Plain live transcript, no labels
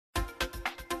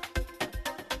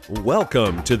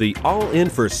Welcome to the All In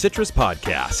for Citrus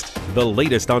podcast, the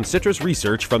latest on citrus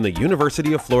research from the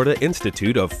University of Florida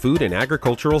Institute of Food and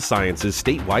Agricultural Sciences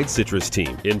statewide citrus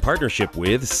team in partnership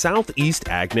with Southeast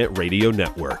AgNet Radio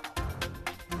Network.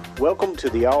 Welcome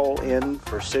to the All In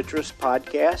for Citrus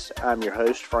podcast. I'm your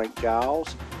host, Frank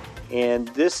Giles, and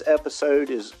this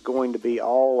episode is going to be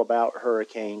all about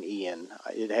Hurricane Ian.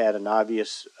 It had an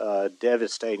obvious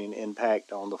devastating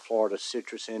impact on the Florida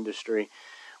citrus industry,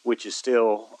 which is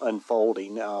still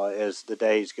unfolding as the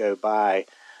days go by.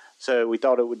 So we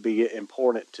thought it would be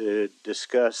important to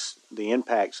discuss the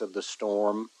impacts of the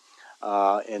storm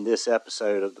in this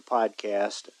episode of the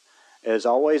podcast. As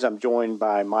always, I'm joined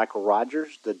by Michael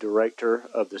Rogers, the Director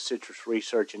of the Citrus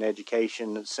Research and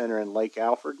Education Center in Lake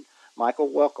Alfred.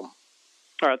 Michael, welcome.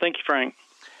 All right, thank you, Frank.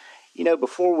 You know,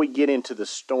 before we get into the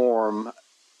storm,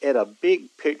 at a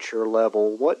big picture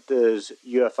level, what does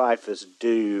UF-IFAS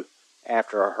do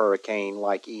after a hurricane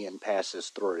like Ian passes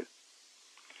through?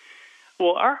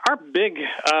 Well, our big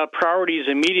priorities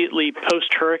immediately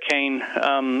post-hurricane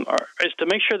is to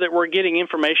make sure that we're getting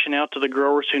information out to the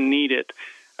growers who need it,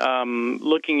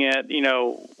 looking at,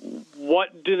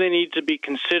 what do they need to be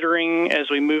considering as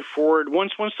we move forward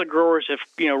once the growers have,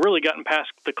 really gotten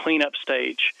past the cleanup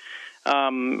stage.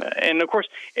 And of course,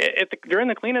 during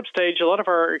the cleanup stage, a lot of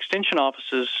our extension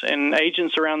offices and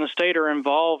agents around the state are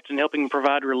involved in helping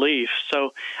provide relief.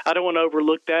 So I don't want to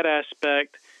overlook that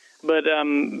aspect. But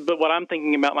what I'm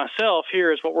thinking about myself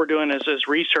here is what we're doing as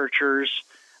researchers.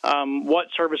 What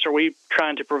service are we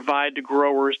trying to provide to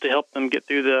growers to help them get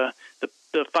through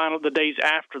the days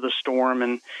after the storm?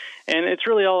 And it's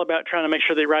really all about trying to make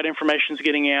sure the right information is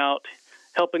getting out,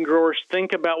 helping growers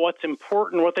think about what's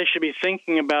important, what they should be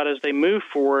thinking about as they move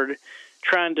forward,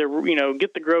 trying to,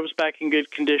 get the groves back in good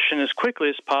condition as quickly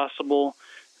as possible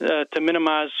to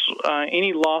minimize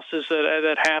any losses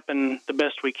that happen the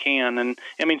best we can. And,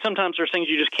 sometimes there's things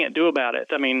you just can't do about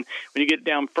it. When you get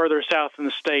down further south in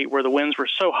the state where the winds were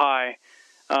so high,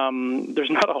 there's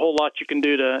not a whole lot you can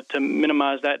do to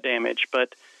minimize that damage.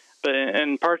 But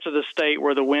in parts of the state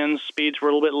where the wind speeds were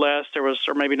a little bit less,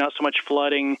 or maybe not so much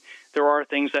flooding, there are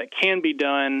things that can be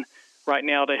done right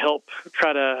now to help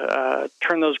try to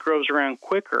turn those groves around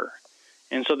quicker.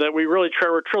 And so that we're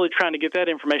truly trying to get that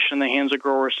information in the hands of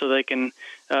growers so they can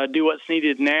do what's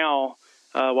needed now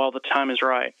while the time is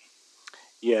right.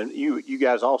 Yeah, you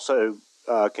guys also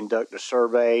conduct a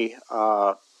survey,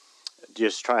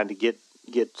 just trying to get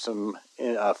some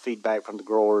feedback from the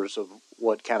growers of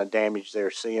what kind of damage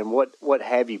they're seeing. What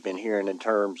have you been hearing in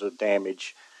terms of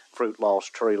damage, fruit loss,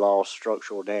 tree loss,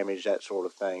 structural damage, that sort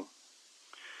of thing?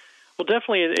 Well,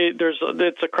 definitely,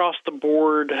 it's across the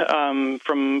board,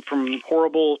 from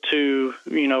horrible to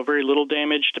very little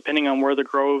damage, depending on where the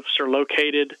groves are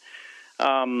located.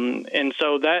 And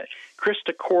so that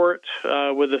Krista Court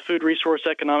with the Food Resource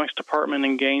Economics Department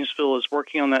in Gainesville is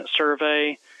working on that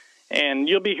survey, and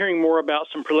you'll be hearing more about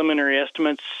some preliminary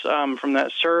estimates from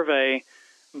that survey.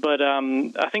 But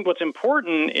I think what's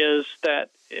important is that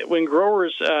when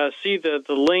growers see the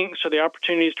links or the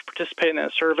opportunities to participate in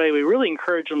that survey, we really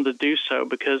encourage them to do so,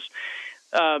 because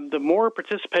the more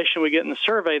participation we get in the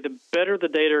survey, the better the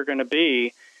data are going to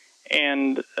be.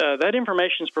 And that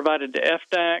information is provided to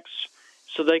FDACs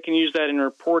so they can use that in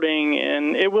reporting,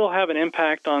 and it will have an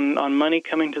impact on money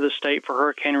coming to the state for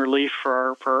hurricane relief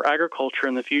for agriculture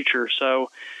in the future. So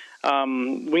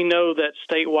we know that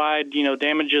statewide,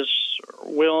 damages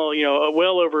well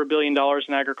over $1 billion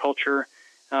in agriculture,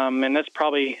 and that's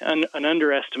probably an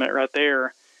underestimate right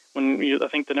there. When I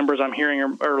think the numbers I'm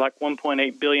hearing are like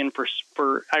 $1.8 billion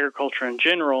for agriculture in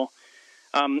general.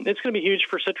 It's going to be huge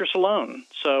for citrus alone.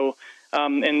 So,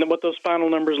 and what those final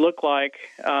numbers look like,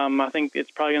 I think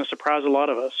it's probably going to surprise a lot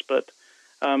of us. But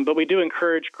we do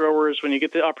encourage growers, when you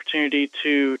get the opportunity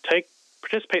to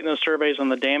participate in those surveys on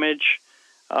the damage.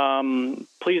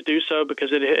 Please do so, because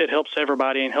it helps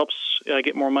everybody and helps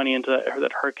get more money into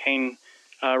that hurricane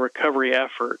recovery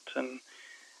effort. And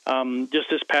just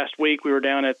this past week, we were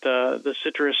down at the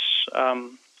citrus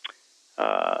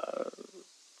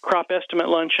crop estimate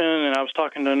luncheon, and I was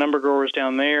talking to a number of growers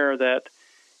down there that,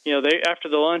 they after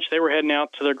the lunch they were heading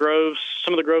out to their groves.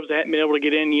 Some of the groves they hadn't been able to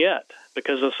get in yet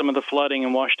because of some of the flooding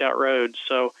and washed out roads.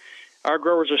 So our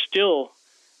growers are still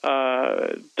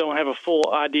don't have a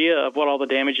full idea of what all the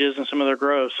damage is in some of their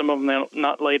groves. Some of them they've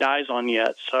not laid eyes on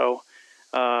yet. So,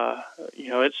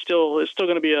 it's still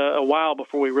going to be a while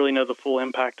before we really know the full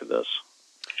impact of this.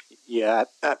 Yeah,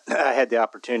 I had the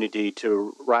opportunity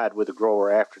to ride with a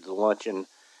grower after the luncheon.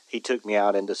 He took me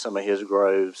out into some of his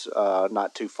groves,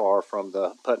 not too far from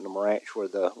the Putnam Ranch where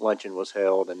the luncheon was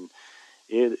held, and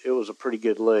it was a pretty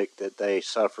good lick that they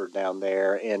suffered down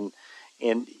there. And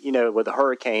with a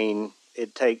hurricane,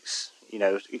 it takes,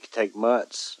 it could take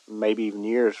months, maybe even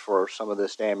years for some of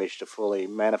this damage to fully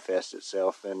manifest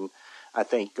itself. And I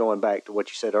think going back to what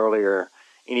you said earlier,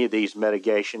 any of these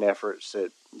mitigation efforts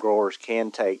that growers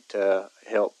can take to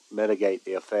help mitigate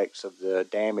the effects of the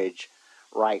damage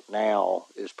right now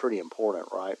is pretty important,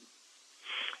 right?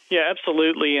 Yeah,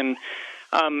 absolutely. And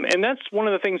that's one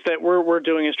of the things that we're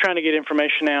doing is trying to get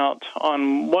information out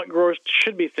on what growers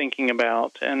should be thinking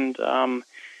about. And there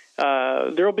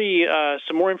will be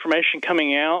some more information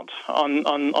coming out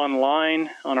online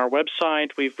on our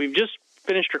website. We've just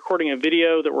finished recording a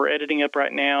video that we're editing up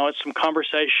right now. It's some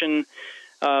conversation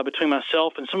between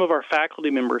myself and some of our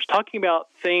faculty members talking about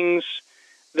things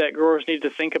that growers need to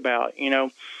think about.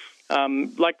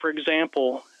 Like, for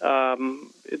example,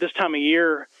 at this time of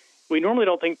year, we normally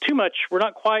don't think too much. We're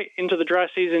not quite into the dry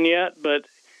season yet, but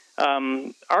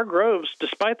our groves,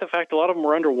 despite the fact a lot of them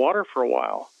were underwater for a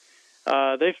while,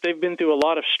 they've been through a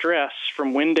lot of stress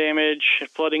from wind damage,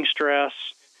 flooding stress,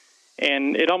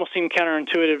 and it almost seemed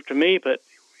counterintuitive to me, but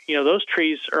those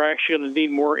trees are actually going to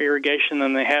need more irrigation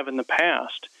than they have in the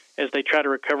past as they try to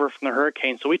recover from the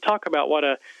hurricane. So we talk about what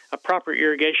a proper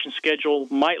irrigation schedule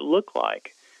might look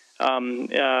like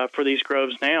for these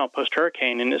groves now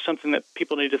post-hurricane, and it's something that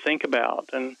people need to think about.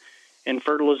 And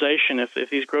fertilization, if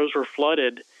these groves were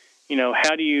flooded,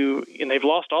 how do you, and they've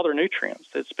lost all their nutrients,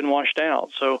 it's been washed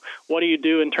out. So what do you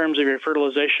do in terms of your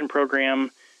fertilization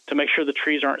program to make sure the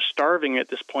trees aren't starving at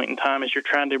this point in time as you're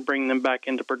trying to bring them back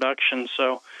into production?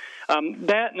 So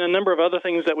that and a number of other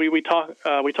things that we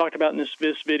talked about in this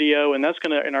video, and that's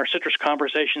going to in our Citrus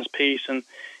Conversations piece, and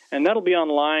that'll be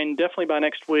online definitely by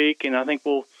next week, and I think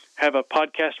we'll have a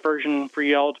podcast version for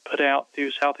y'all to put out through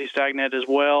Southeast AgNet as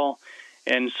well.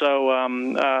 And so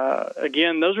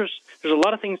again, there's a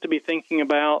lot of things to be thinking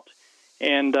about,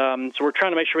 and so we're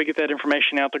trying to make sure we get that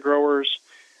information out to growers.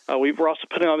 We're also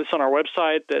putting all this on our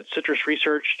website at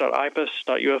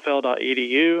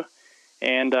citrusresearch.ipus.ufl.edu.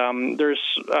 And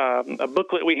there's a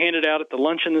booklet we handed out at the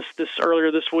luncheon this earlier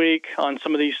this week on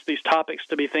some of these topics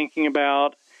to be thinking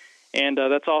about. And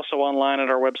that's also online at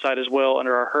our website as well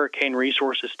under our Hurricane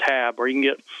Resources tab, where you can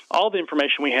get all the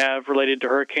information we have related to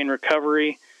hurricane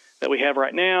recovery that we have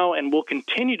right now, and we'll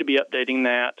continue to be updating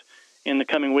that in the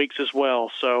coming weeks as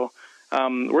well. So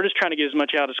we're just trying to get as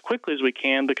much out as quickly as we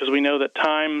can because we know that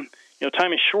time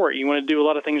is short. You want to do a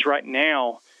lot of things right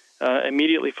now,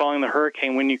 immediately following the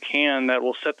hurricane when you can, that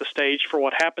will set the stage for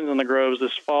what happens in the groves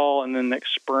this fall and then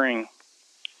next spring.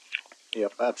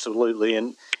 Yep, absolutely.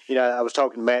 And, I was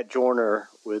talking to Matt Joyner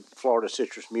with Florida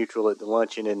Citrus Mutual at the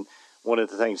luncheon, and one of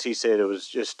the things he said, it was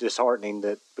just disheartening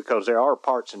that because there are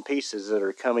parts and pieces that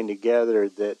are coming together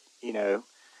that,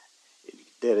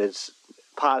 that is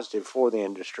positive for the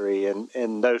industry,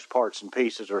 and those parts and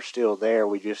pieces are still there.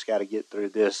 We just got to get through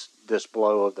this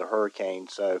blow of the hurricane.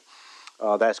 So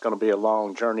that's going to be a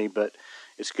long journey, but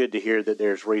it's good to hear that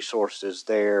there's resources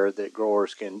there that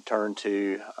growers can turn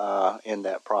to in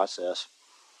that process.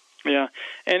 Yeah,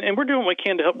 and we're doing what we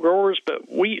can to help growers,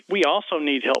 but we also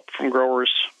need help from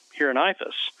growers here in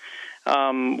IPUS.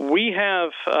 We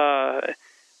have,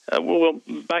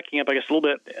 backing up, I guess, a little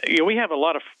bit, we have a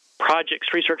lot of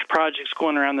research projects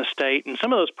going around the state, and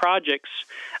some of those projects,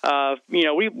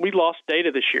 we lost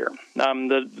data this year.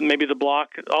 Maybe the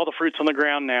block, all the fruit's on the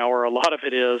ground now, or a lot of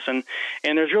it is, and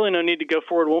there's really no need to go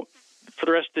forward for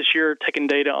the rest of this year taking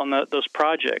data on those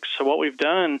projects. So what we've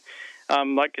done,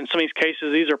 like in some of these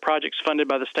cases, these are projects funded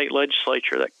by the state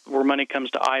legislature where money comes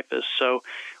to IPUS. So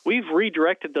we've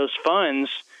redirected those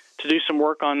funds to do some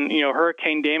work on,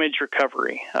 hurricane damage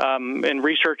recovery and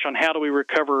research on how do we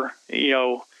recover,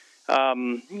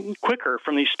 quicker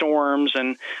from these storms,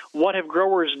 and what have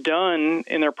growers done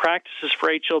in their practices for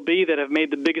HLB that have made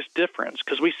the biggest difference,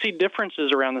 because we see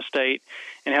differences around the state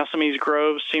and how some of these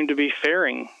groves seem to be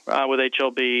faring with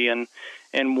HLB.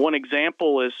 And one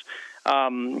example is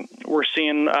we're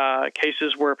seeing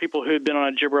cases where people who had been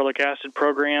on a gibberellic acid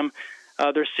program,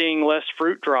 they're seeing less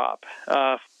fruit drop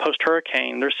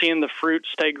post-hurricane. They're seeing the fruit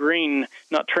stay green,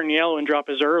 not turn yellow and drop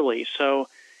as early.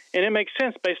 And it makes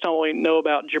sense based on what we know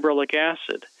about gibberellic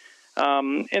acid.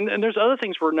 And there's other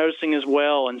things we're noticing as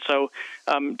well. And so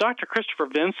Dr. Christopher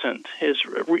Vincent is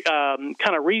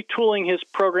kind of retooling his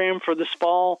program for this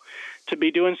fall to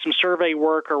be doing some survey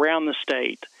work around the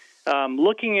state,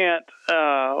 looking at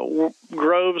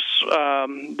groves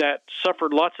that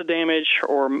suffered lots of damage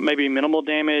or maybe minimal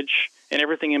damage and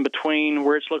everything in between,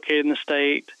 where it's located in the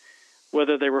state,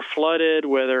 whether they were flooded,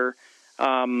 whether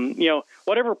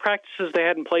whatever practices they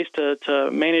had in place to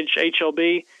manage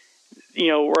HLB,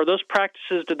 are those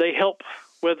practices, did they help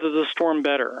weather the storm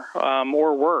better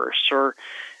or worse, or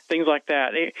things like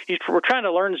that? We're trying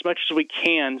to learn as much as we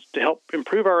can to help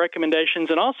improve our recommendations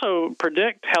and also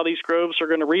predict how these groves are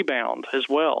going to rebound as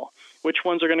well, which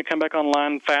ones are going to come back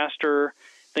online faster,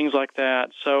 things like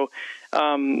that. So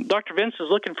Dr. Vince is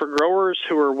looking for growers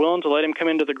who are willing to let him come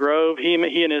into the grove, he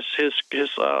and his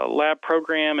lab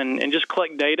program, and just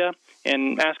collect data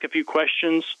and ask a few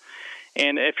questions.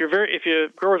 And if your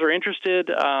growers are interested,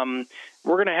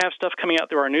 we're going to have stuff coming out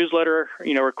through our newsletter,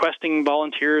 requesting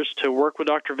volunteers to work with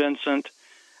Dr. Vincent.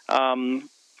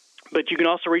 But you can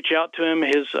also reach out to him.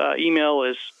 His email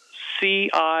is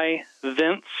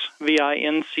CIVince,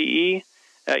 VINCE,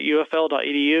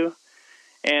 @ufl.edu.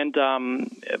 And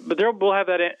but we'll have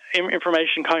that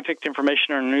information, contact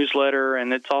information in our newsletter,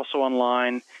 and it's also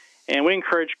online. And we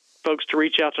encourage folks to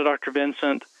reach out to Dr.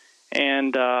 Vincent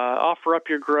and offer up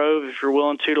your grove if you're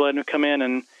willing to let him come in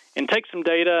and take some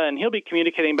data, and he'll be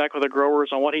communicating back with the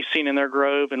growers on what he's seen in their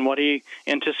grove and what he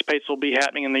anticipates will be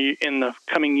happening in the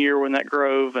coming year in that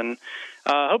grove. And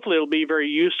hopefully it'll be very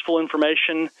useful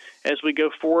information as we go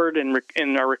forward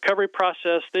in our recovery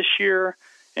process this year,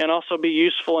 and also be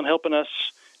useful in helping us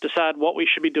decide what we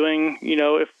should be doing,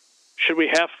 should we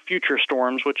have future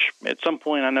storms, which at some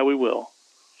point I know we will.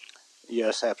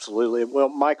 Yes, absolutely. Well,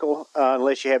 Michael,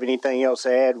 unless you have anything else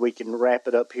to add, we can wrap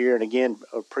it up here. And again,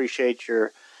 appreciate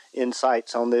your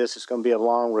insights on this. It's going to be a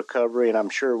long recovery, and I'm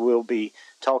sure we'll be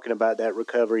talking about that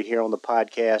recovery here on the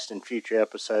podcast in future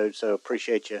episodes. So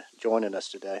appreciate you joining us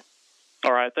today.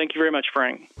 All right. Thank you very much,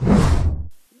 Frank.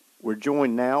 We're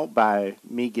joined now by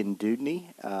Megan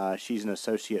Dewdney. She's an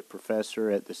associate professor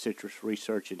at the Citrus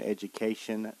Research and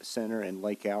Education Center in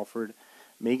Lake Alfred.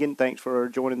 Megan, thanks for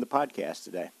joining the podcast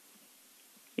today.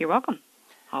 You're welcome.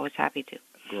 Always happy to.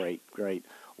 Great.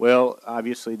 Well,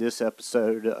 obviously this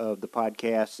episode of the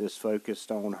podcast is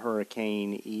focused on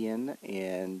Hurricane Ian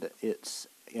and its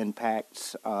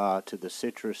impacts to the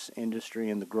citrus industry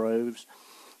and the groves.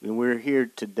 And we're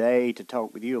here today to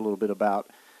talk with you a little bit about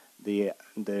the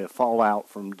fallout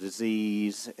from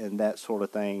disease and that sort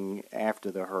of thing after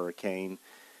the hurricane.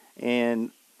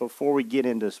 And before we get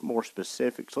into more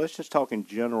specifics, let's just talk in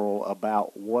general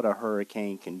about what a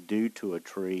hurricane can do to a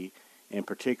tree, and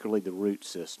particularly the root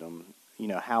system.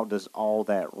 How does all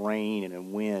that rain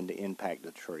and wind impact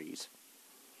the trees?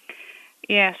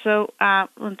 Yeah, so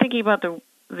when thinking about the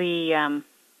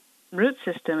root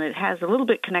system, it has a little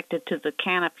bit connected to the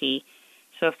canopy.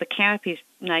 So if the canopy's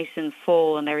nice and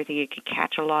full and everything, it can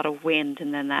catch a lot of wind,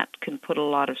 and then that can put a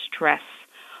lot of stress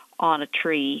on a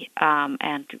tree.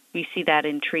 And we see that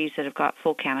in trees that have got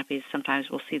full canopies. Sometimes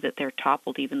we'll see that they're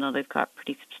toppled, even though they've got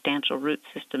pretty substantial root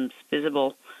systems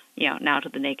visible, now to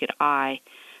the naked eye.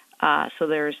 So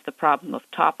there's the problem of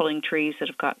toppling trees that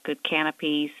have got good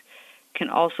canopies. Can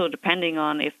also, depending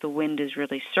on if the wind is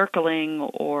really circling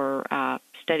or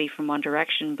steady from one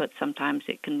direction, but sometimes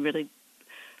it can really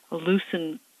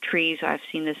loosen trees. I've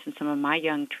seen this in some of my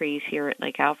young trees here at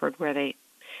Lake Alfred, where they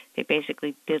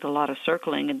basically did a lot of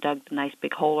circling and dug a nice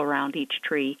big hole around each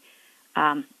tree.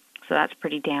 So that's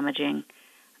pretty damaging.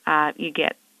 You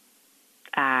get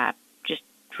just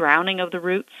drowning of the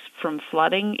roots from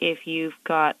flooding if you've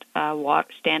got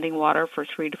standing water for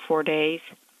 3 to 4 days.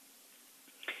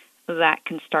 That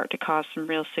can start to cause some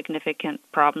real significant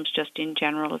problems just in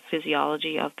general of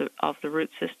physiology of the root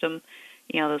system.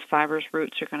 Those fibrous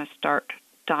roots are going to start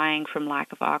dying from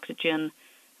lack of oxygen.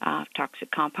 Toxic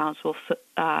compounds will,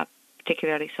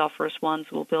 particularly sulfurous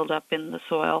ones, will build up in the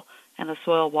soil and the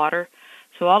soil water.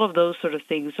 So all of those sort of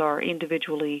things are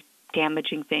individually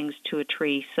damaging things to a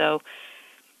tree. So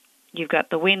you've got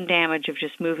the wind damage of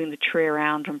just moving the tree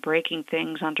around and breaking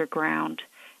things underground.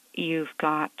 You've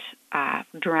got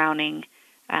drowning,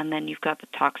 and then you've got the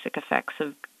toxic effects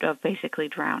of basically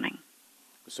drowning.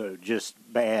 So just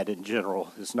bad in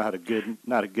general. It's not a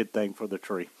good thing for the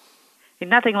tree. And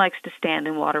nothing likes to stand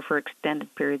in water for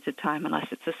extended periods of time unless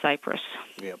it's a cypress.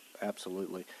 Yep,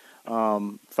 absolutely.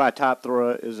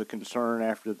 Phytophthora is a concern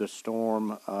after the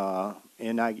storm,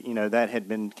 and that had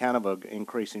been kind of an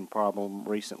increasing problem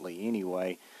recently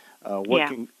anyway.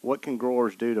 What can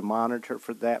growers do to monitor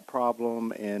for that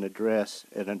problem and address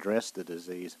the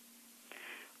disease?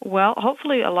 Well,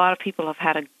 hopefully a lot of people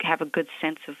have a good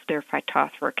sense of their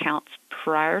Phytophthora counts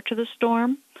prior to the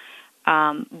storm.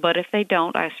 But if they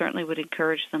don't, I certainly would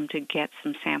encourage them to get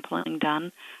some sampling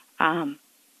done and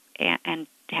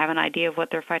have an idea of what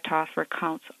their Phytophthora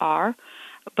counts are.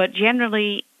 But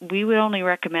generally, we would only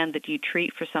recommend that you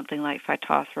treat for something like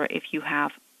Phytophthora if you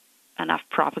have enough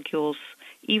propagules,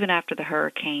 even after the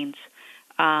hurricanes,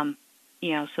 so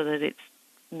that it's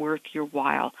worth your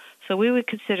while. So we would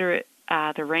consider it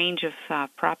the range of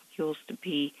propagules to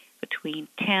be between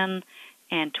 10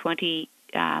 and 20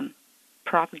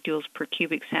 propagules per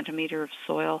cubic centimeter of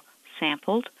soil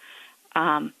sampled,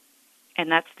 and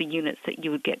that's the units that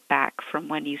you would get back from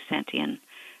when you sent in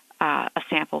a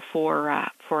sample for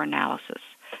analysis.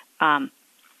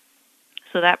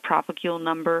 So that propagule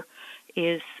number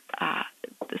is,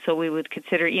 so we would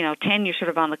consider, 10, you're sort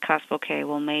of on the cusp, okay,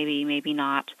 well, maybe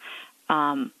not.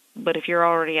 But if you're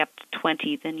already up to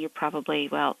 20, then you're probably,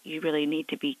 you really need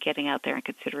to be getting out there and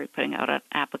considering putting out an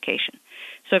application.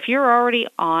 So if you're already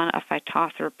on a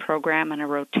Phytophthora program and a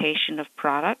rotation of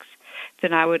products,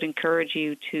 then I would encourage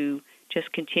you to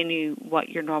just continue what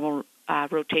your normal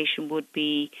rotation would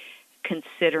be,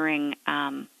 considering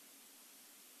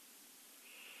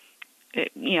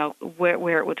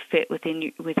where it would fit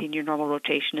within your normal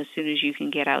rotation as soon as you can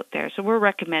get out there. So we're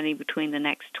recommending between the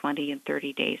next 20 and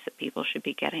 30 days that people should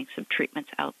be getting some treatments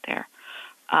out there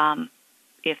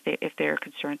if they're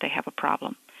concerned they have a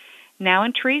problem. Now,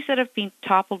 in trees that have been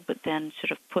toppled but then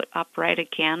sort of put upright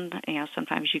again,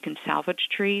 sometimes you can salvage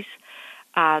trees.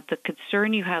 The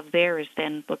concern you have there is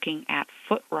then looking at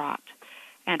foot rot.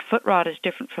 And foot rot is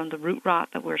different from the root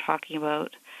rot that we're talking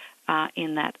about,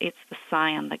 in that it's the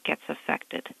scion that gets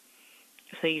affected.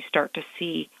 So you start to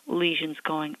see lesions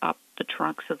going up the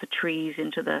trunks of the trees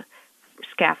into the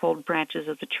scaffold branches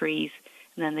of the trees,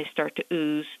 and then they start to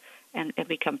ooze and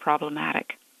become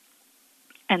problematic.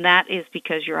 And that is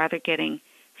because you're either getting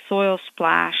soil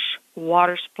splash,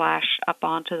 water splash up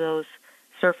onto those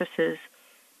surfaces.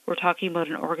 We're talking about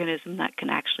an organism that can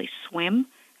actually swim,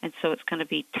 and so it's going to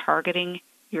be targeting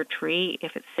your tree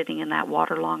if it's sitting in that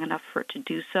water long enough for it to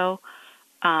do so.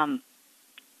 And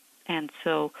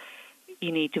so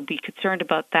you need to be concerned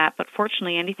about that. But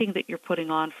fortunately, anything that you're putting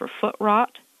on for foot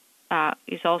rot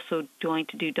is also going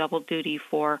to do double duty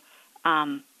for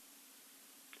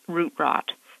root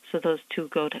rot. So those two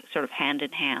go to sort of hand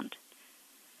in hand.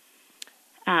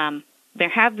 There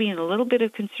have been a little bit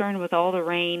of concern with all the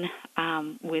rain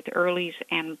with earlies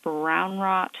and brown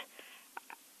rot.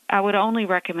 I would only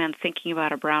recommend thinking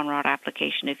about a brown rot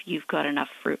application if you've got enough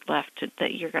fruit left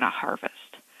that you're going to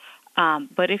harvest.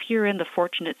 But if you're in the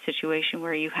fortunate situation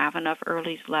where you have enough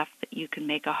earlies left that you can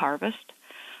make a harvest,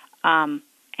 and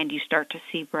you start to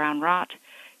see brown rot,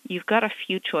 you've got a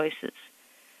few choices.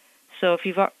 So if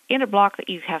you've in a block that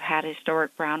you have had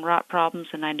historic brown rot problems,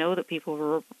 and I know that people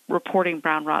were reporting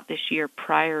brown rot this year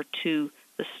prior to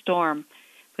the storm,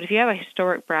 but if you have a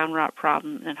historic brown rot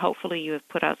problem, then hopefully you have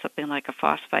put out something like a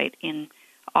phosphite in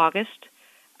August.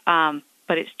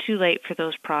 But it's too late for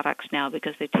those products now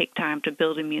because they take time to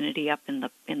build immunity up in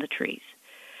the trees.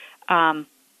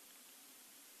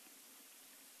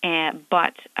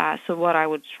 So what I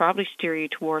would probably steer you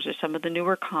towards are some of the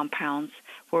newer compounds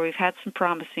where we've had some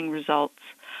promising results,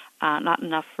 not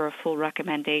enough for a full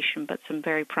recommendation, but some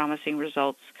very promising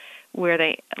results where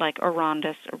they, like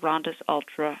Arondis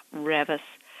Ultra, Revis,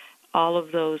 all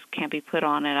of those can be put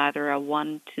on at either a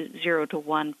 0 to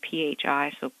 1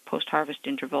 PHI, so post-harvest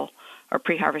interval, or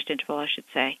pre-harvest interval, I should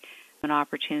say, an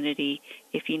opportunity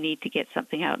if you need to get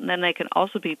something out. And then they can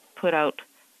also be put out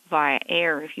via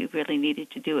air if you really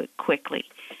needed to do it quickly.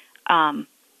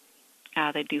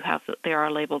 They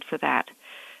are labeled for that.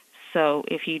 So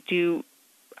if you're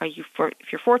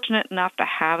fortunate enough to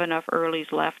have enough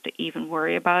earlies left to even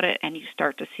worry about it, and you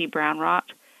start to see brown rot,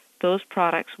 those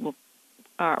products will,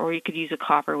 or you could use a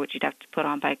copper, which you'd have to put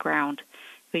on by ground.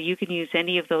 But you can use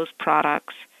any of those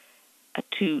products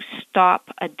to stop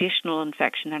additional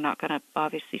infection. They're not going to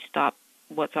obviously stop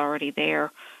what's already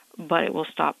there, but it will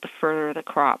stop the further of the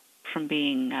crop from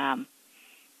being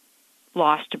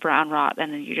lost to brown rot,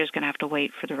 and then you're just going to have to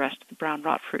wait for the rest of the brown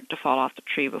rot fruit to fall off the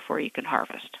tree before you can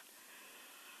harvest.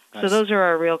 So those are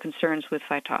our real concerns with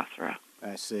Phytophthora.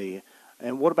 I see.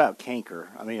 And what about canker?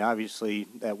 I mean, obviously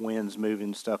that wind's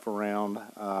moving stuff around.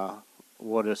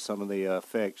 What are some of the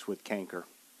effects with canker?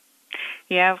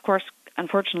 Yeah, of course.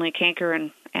 Unfortunately, canker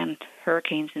and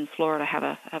hurricanes in Florida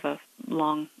have a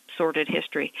long sordid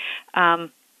history.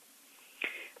 But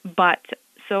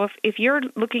so if you're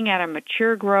looking at a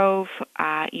mature grove,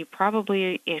 you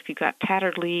probably, if you've got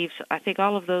tattered leaves, I think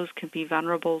all of those can be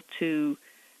vulnerable to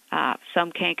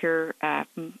some canker,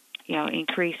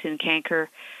 increase in canker.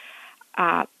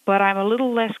 But I'm a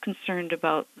little less concerned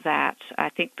about that. I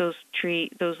think those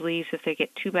leaves, if they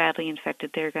get too badly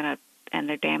infected, and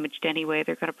they're damaged anyway,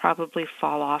 they're going to probably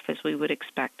fall off as we would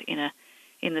expect in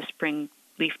the spring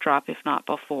leaf drop, if not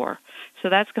before. So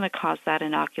that's going to cause that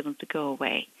inoculum to go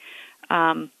away.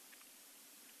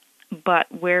 But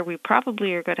where we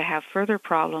probably are going to have further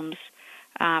problems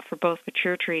for both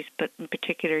mature trees, but in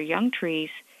particular young trees,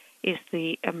 is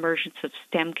the emergence of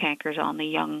stem cankers on the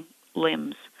young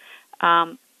limbs.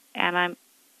 And in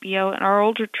our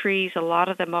older trees, a lot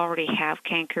of them already have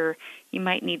canker. You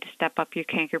might need to step up your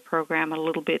canker program a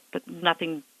little bit, but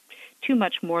nothing too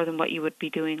much more than what you would be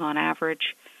doing on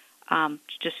average to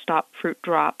just stop fruit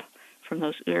drop from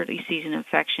those early season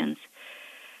infections.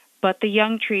 But the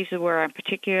young trees are where I'm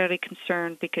particularly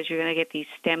concerned because you're going to get these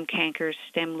stem cankers,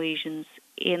 stem lesions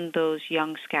in those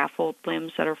young scaffold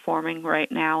limbs that are forming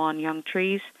right now on young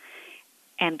trees.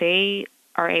 And they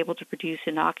are able to produce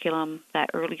inoculum,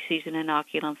 that early season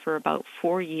inoculum, for about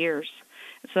 4 years.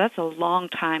 So that's a long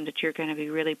time that you're going to be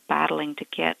really battling to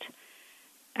get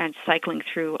and cycling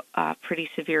through pretty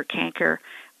severe canker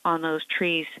on those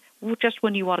trees, just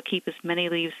when you want to keep as many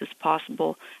leaves as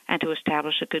possible and to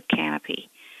establish a good canopy.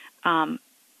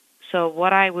 So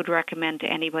what I would recommend to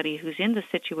anybody who's in the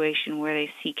situation where they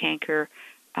see canker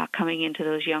coming into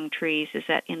those young trees is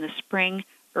that in the spring,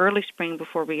 early spring,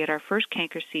 before we get our first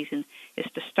canker season, is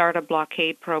to start a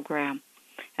blockade program.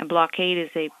 And blockade is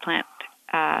a plant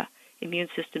immune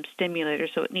system stimulator,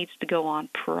 so it needs to go on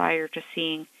prior to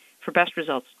seeing, for best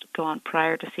results, to go on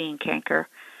prior to seeing canker.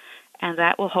 And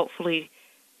that will hopefully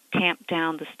tamp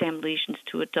down the stem lesions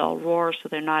to a dull roar so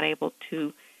they're not able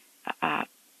to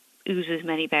ooze as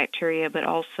many bacteria, but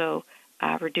also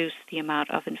reduce the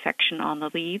amount of infection on the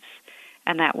leaves.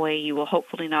 And that way you will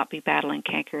hopefully not be battling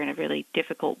canker in a really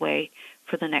difficult way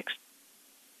for the next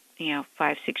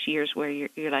 5-6 years, where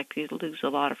you're likely to lose a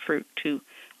lot of fruit to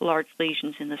large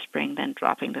lesions in the spring, then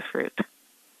dropping the fruit.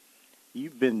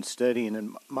 You've been studying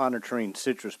and monitoring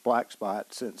citrus black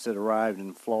spot since it arrived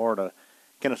in Florida.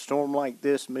 Can a storm like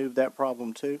this move that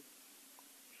problem too?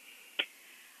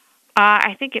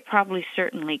 I think it probably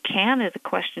certainly can. The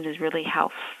question is really how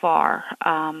far.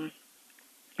 And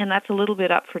that's a little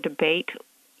bit up for debate.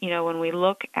 When we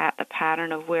look at the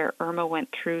pattern of where Irma went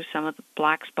through some of the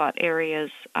black spot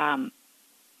areas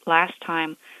last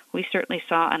time, we certainly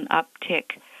saw an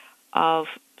uptick of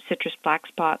citrus black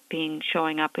spot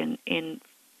showing up in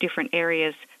different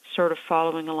areas, sort of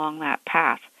following along that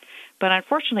path. But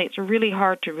unfortunately, it's really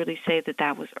hard to really say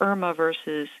that was Irma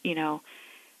versus,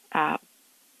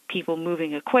 people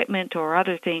moving equipment or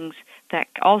other things that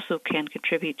also can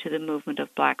contribute to the movement of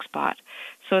black spot.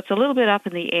 So it's a little bit up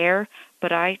in the air,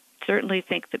 but I certainly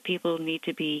think that people need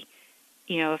to be,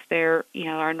 if they're,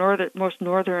 our most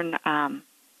northern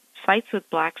sites with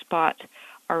black spot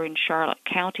are in Charlotte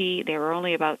County. They were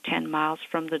only about 10 miles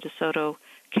from the DeSoto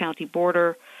County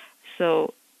border.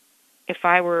 So if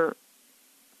I were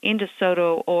in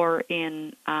DeSoto or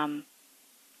in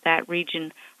that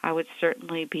region, I would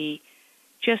certainly be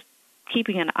just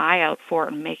keeping an eye out for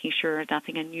it and making sure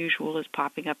nothing unusual is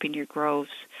popping up in your groves.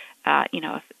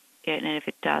 If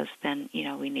it does, then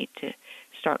we need to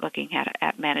start looking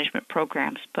at management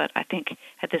programs. But I think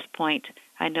at this point,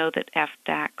 I know that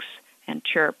FDAX and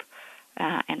CHIRP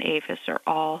and APHIS are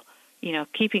all,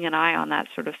 keeping an eye on that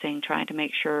sort of thing, trying to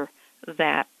make sure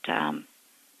that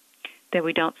that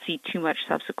we don't see too much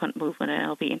subsequent movement. And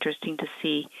it'll be interesting to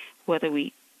see whether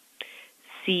we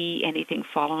see anything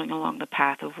following along the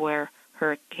path of where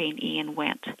Hurricane Ian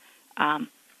went, and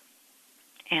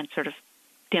sort of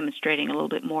demonstrating a little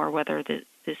bit more whether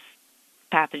this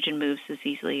pathogen moves as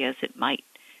easily as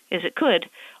it could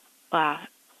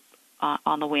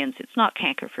on the winds. It's not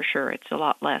canker for sure. It's a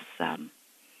lot less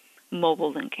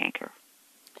mobile than canker.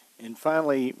 And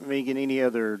finally, Megan, any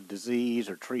other disease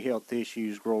or tree health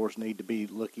issues growers need to be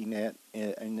looking at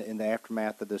in the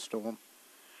aftermath of this storm?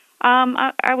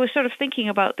 I was sort of thinking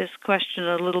about this question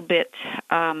a little bit,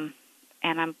 and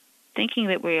I'm thinking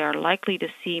that we are likely to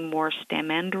see more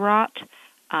stem end rot,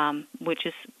 which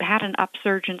has had an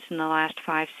upsurgence in the last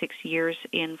 5-6 years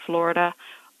in Florida.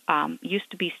 Used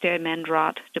to be stem end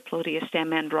rot, Diplodia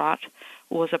stem end rot,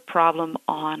 was a problem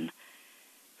on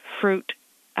fruit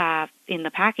in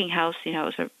the packing house. It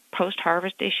was a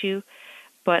post-harvest issue,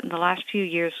 but in the last few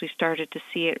years we started to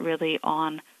see it really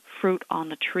on fruit on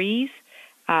the trees,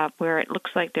 where it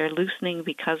looks like they're loosening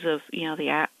because of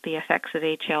the effects of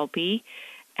HLB,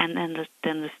 and then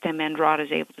the stem end rot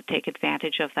is able to take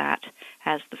advantage of that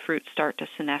as the fruit start to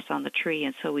senesce on the tree,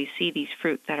 and so we see these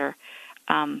fruit that are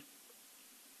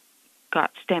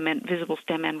got visible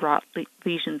stem end rot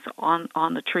lesions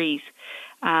on the trees,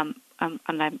 and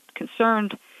I'm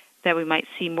concerned that we might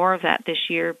see more of that this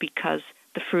year because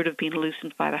the fruit have been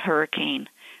loosened by the hurricane.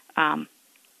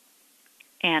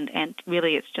 And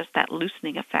really it's just that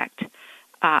loosening effect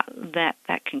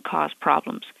that can cause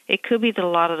problems. It could be that a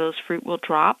lot of those fruit will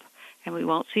drop and we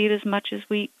won't see it as much as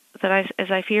we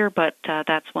as I fear, but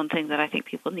that's one thing that I think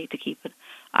people need to keep an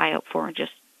eye out for and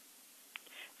just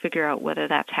figure out whether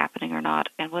that's happening or not,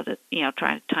 and whether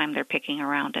try to time their picking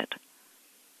around it.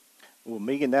 Well,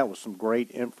 Megan, that was some great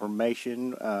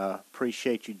information.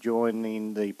 Appreciate you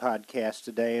joining the podcast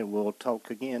today, and we'll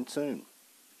talk again soon.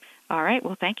 All right.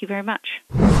 Well, thank you very much.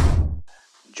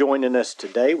 Joining us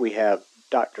today, we have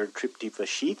Dr. Tripti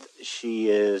Vasheeth. She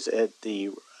is at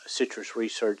the Citrus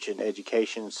Research and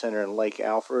Education Center in Lake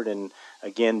Alfred, and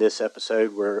again, this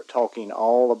episode, we're talking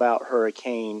all about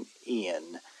Hurricane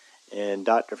Ian. And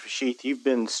Dr. Vasheeth, you've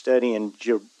been studying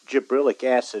gibberellic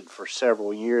acid for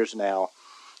several years now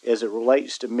as it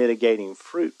relates to mitigating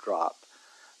fruit drop.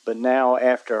 But now,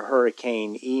 after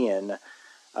Hurricane Ian,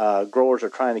 growers are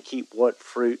trying to keep what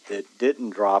fruit that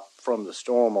didn't drop from the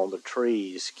storm on the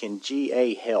trees. Can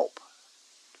GA help?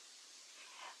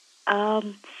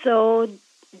 So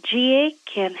GA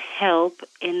can help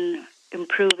in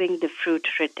improving the fruit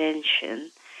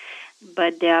retention,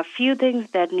 but there are a few things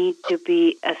that need to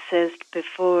be assessed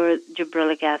before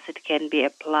gibberellic acid can be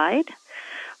applied.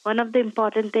 One of the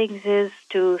important things is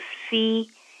to see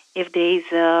if there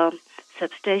is a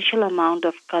substantial amount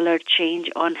of color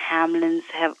change on hamlins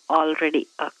have already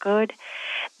occurred.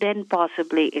 Then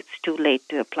possibly it's too late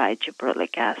to apply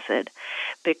gibberellic acid,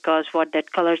 because what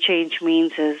that color change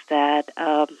means is that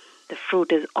the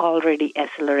fruit is already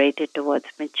accelerated towards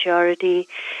maturity.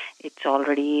 It's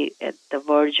already at the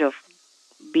verge of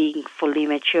being fully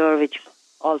mature, which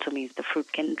also means the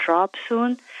fruit can drop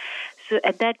soon. So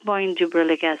at that point,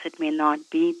 gibberellic acid may not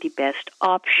be the best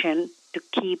option to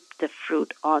keep the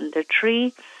fruit on the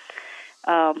tree.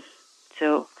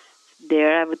 So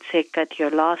there I would say cut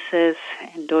your losses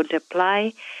and don't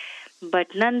apply.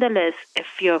 But nonetheless,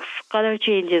 if your color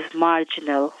change is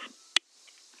marginal,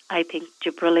 I think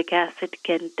gibberellic acid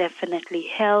can definitely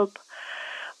help.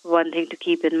 One thing to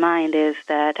keep in mind is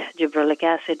that gibberellic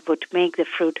acid would make the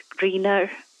fruit greener,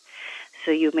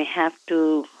 so you may have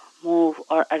to move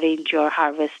or arrange your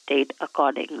harvest date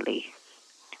accordingly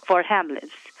for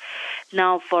hamlins.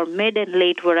 Now, for mid and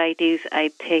late varieties, I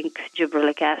think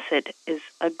gibberellic acid is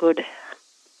a good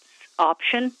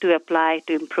option to apply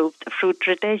to improve the fruit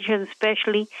retention,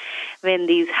 especially when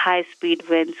these high-speed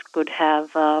winds could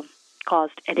have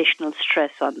caused additional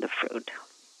stress on the fruit.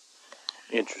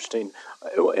 Interesting.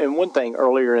 And one thing,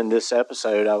 earlier in this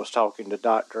episode, I was talking to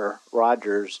Dr.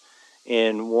 Rogers,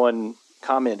 and one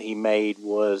comment he made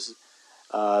was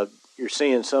you're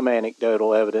seeing some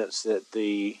anecdotal evidence that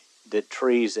the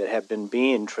trees that have been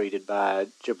being treated by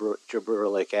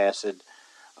gibberellic acid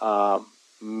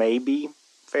maybe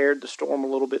fared the storm a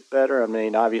little bit better. I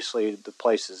mean, obviously, the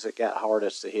places that got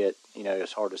hardest to hit,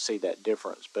 it's hard to see that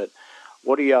difference. But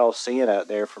what are y'all seeing out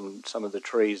there from some of the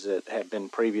trees that have been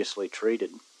previously treated?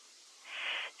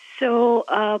 So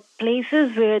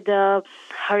places where the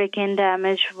hurricane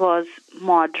damage was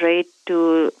moderate,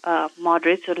 so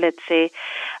let's say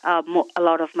a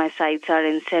lot of my sites are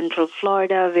in central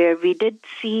Florida, where we did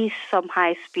see some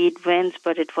high-speed winds,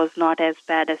 but it was not as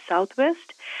bad as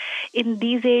southwest. In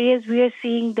these areas, we are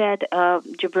seeing that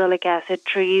gibberellic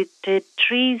acid-treated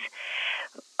trees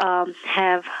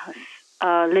have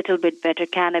a little bit better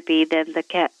canopy than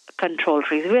the control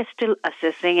trees. We're still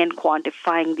assessing and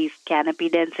quantifying these canopy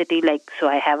density, so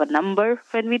I have a number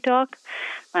when we talk.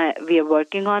 We are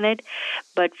working on it,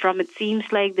 but it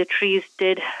seems like the trees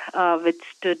did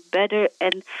withstood better,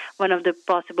 and one of the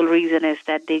possible reasons is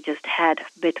that they just had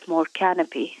a bit more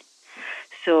canopy.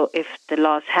 So if the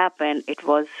loss happened, it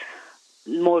was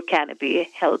more canopy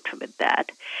helped with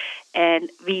that.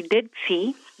 And we did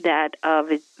see that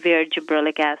where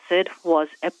gibberellic acid was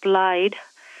applied,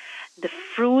 the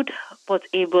fruit was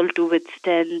able to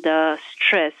withstand the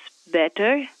stress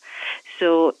better.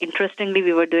 So interestingly,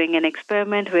 we were doing an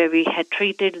experiment where we had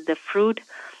treated the fruit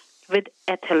with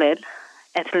ethylene.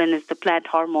 Ethylene is the plant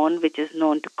hormone which is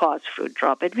known to cause fruit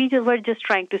drop. And we were just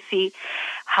trying to see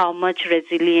how much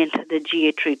resilient the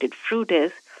GA-treated fruit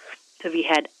is. So we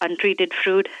had untreated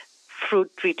fruit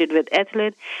treated with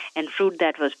ethylene, and fruit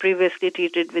that was previously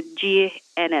treated with GA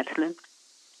and ethylene.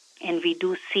 And we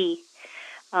do see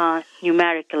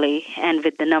numerically and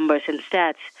with the numbers and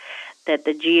stats that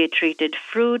the GA-treated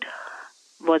fruit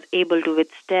was able to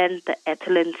withstand the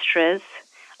ethylene stress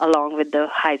along with the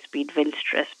high-speed wind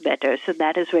stress better. So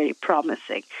that is very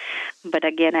promising. But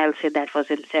again, I'll say that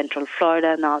was in central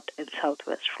Florida, not in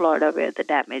southwest Florida, where the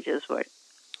damages were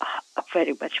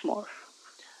very much more.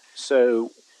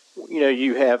 So,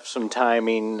 you have some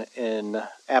timing and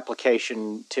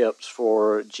application tips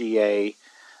for GA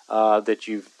that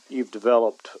you've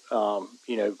developed,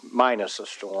 minus a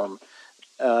storm.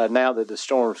 now that the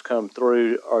storms come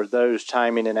through, are those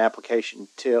timing and application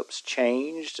tips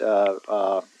changed?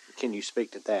 Can you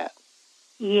speak to that?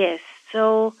 Yes.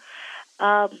 So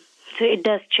it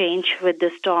does change with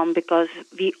the storm because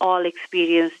we all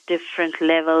experience different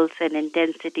levels and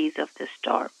intensities of the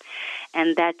storm.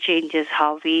 And that changes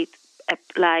how we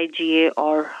apply GA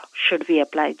or should we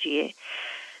apply GA.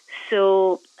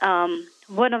 So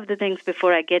one of the things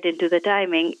before I get into the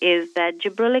timing is that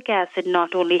gibberellic acid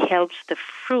not only helps the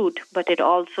fruit, but it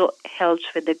also helps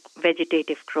with the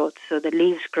vegetative growth. So the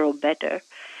leaves grow better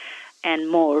and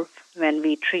more when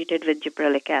we treat it with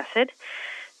gibberellic acid.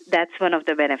 That's one of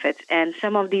the benefits. And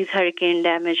some of these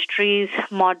hurricane-damaged trees,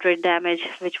 moderate damage,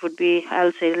 which would be,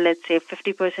 let's say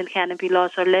 50% canopy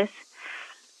loss or less,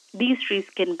 these trees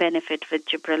can benefit with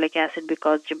gibberellic acid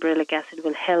because gibberellic acid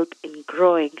will help in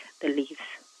growing the leaves.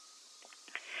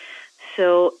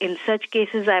 So in such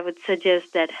cases, I would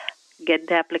suggest that get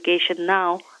the application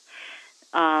now.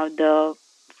 The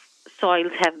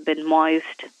soils have been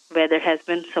moist, weather has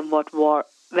been somewhat warm.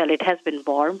 Well, it has been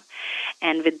warm,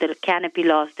 and with the canopy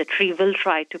loss, the tree will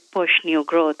try to push new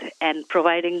growth, and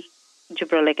providing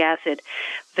gibberellic acid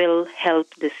will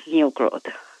help this new growth.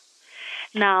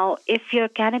 Now, if your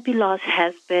canopy loss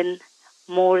has been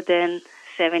more than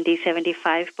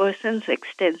 70-75%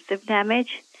 extensive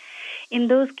damage, in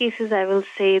those cases, I will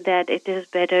say that it is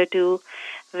better to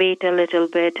wait a little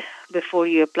bit before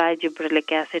you apply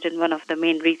gibberellic acid, and one of the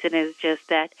main reasons is just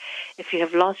that if you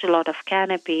have lost a lot of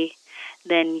canopy,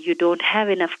 then you don't have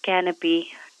enough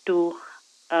canopy to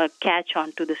catch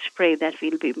on to the spray that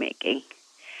we'll be making.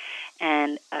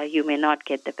 And you may not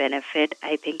get the benefit.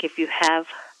 I think if you have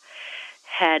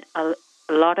had a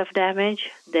lot of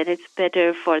damage, then it's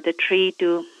better for the tree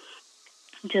to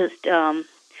just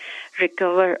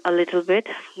recover a little bit,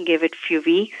 give it a few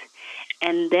weeks,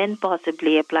 and then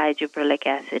possibly apply gibberellic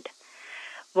acid.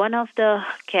 One of the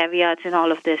caveats in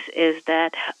all of this is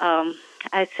that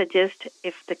I suggest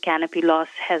if the canopy loss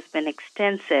has been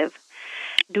extensive,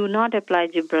 do not apply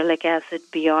gibberellic acid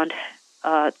beyond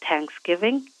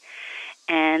Thanksgiving.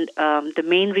 And the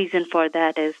main reason for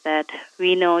that is that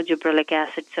we know gibberellic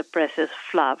acid suppresses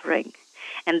flowering.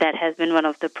 And that has been one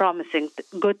of the promising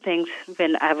good things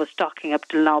when I was talking up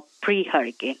till now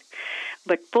pre-hurricane.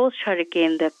 But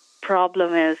post-hurricane, the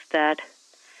problem is that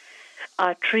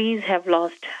our trees have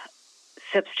lost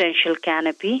substantial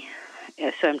canopy.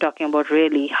 So I'm talking about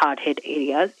really hard-hit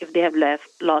areas. If they have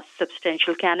lost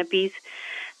substantial canopies,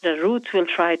 the roots will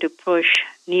try to push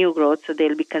new growth, so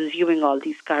they'll be consuming all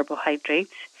these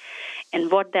carbohydrates.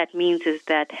 And what that means is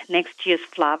that next year's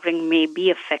flowering may be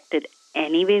affected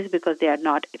anyways because there are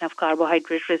not enough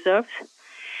carbohydrate reserves.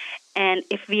 And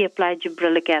if we apply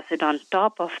gibberellic acid on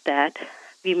top of that,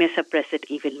 we may suppress it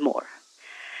even more.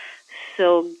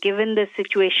 So given this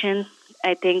situation,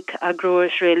 I think our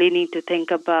growers really need to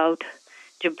think about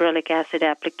gibberellic acid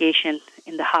application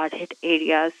in the hard-hit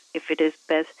areas if it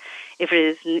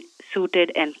is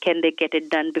suited, and can they get it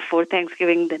done before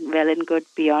Thanksgiving, then well and good.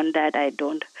 Beyond that, I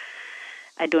don't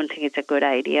think it's a good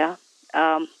idea.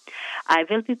 I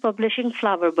will be publishing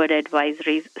flower bud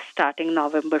advisories starting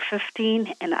November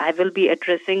 15, and I will be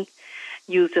addressing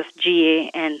use of GA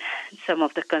and some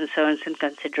of the concerns and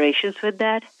considerations with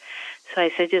that. So I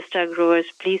suggest our growers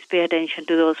please pay attention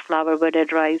to those flower bud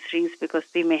advisories because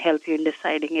they may help you in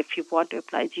deciding if you want to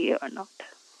apply GA or not.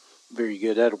 Very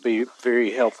good. That'll be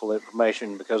very helpful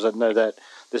information because I know that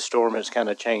this storm has kind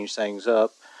of changed things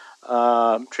up.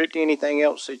 Tripti, anything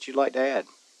else that you'd like to add?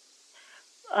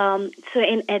 So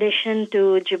in addition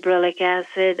to gibberellic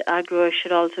acid, our growers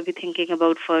should also be thinking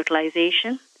about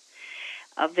fertilization.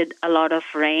 With a lot of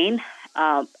rain,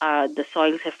 the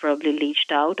soils have probably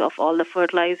leached out of all the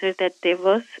fertilizer that there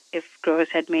was if growers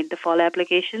had made the fall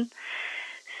application.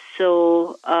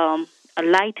 So a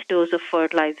light dose of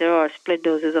fertilizer or split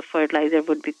doses of fertilizer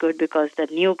would be good because the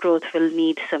new growth will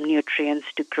need some nutrients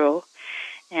to grow,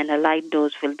 and a light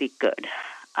dose will be good.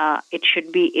 It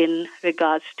should be in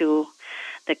regards to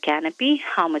the canopy,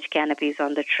 how much canopy is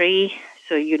on the tree.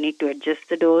 So you need to adjust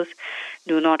the dose.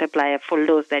 Do not apply a full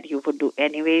dose that you would do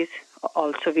anyways.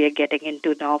 Also, we are getting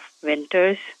into now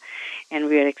winters, and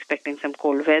we are expecting some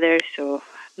cold weather, so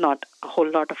not a whole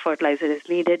lot of fertilizer is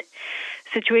needed.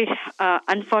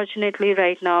 Unfortunately,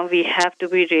 right now, we have to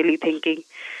be really thinking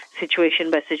situation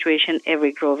by situation.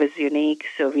 Every grove is unique,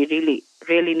 so we really,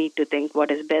 really need to think what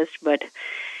is best. But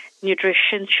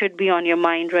nutrition should be on your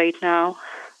mind right now.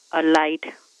 A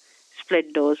light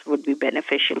split dose would be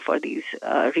beneficial for these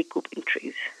recouping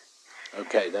trees.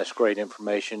 Okay, that's great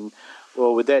information.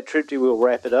 Well, with that, Tripti, we'll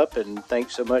wrap it up, and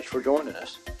thanks so much for joining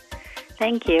us.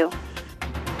 Thank you.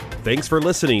 Thanks for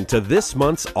listening to this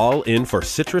month's All In for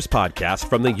Citrus podcast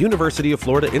from the University of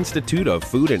Florida Institute of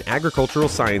Food and Agricultural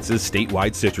Sciences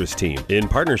statewide citrus team in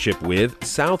partnership with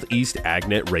Southeast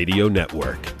AgNet Radio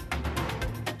Network.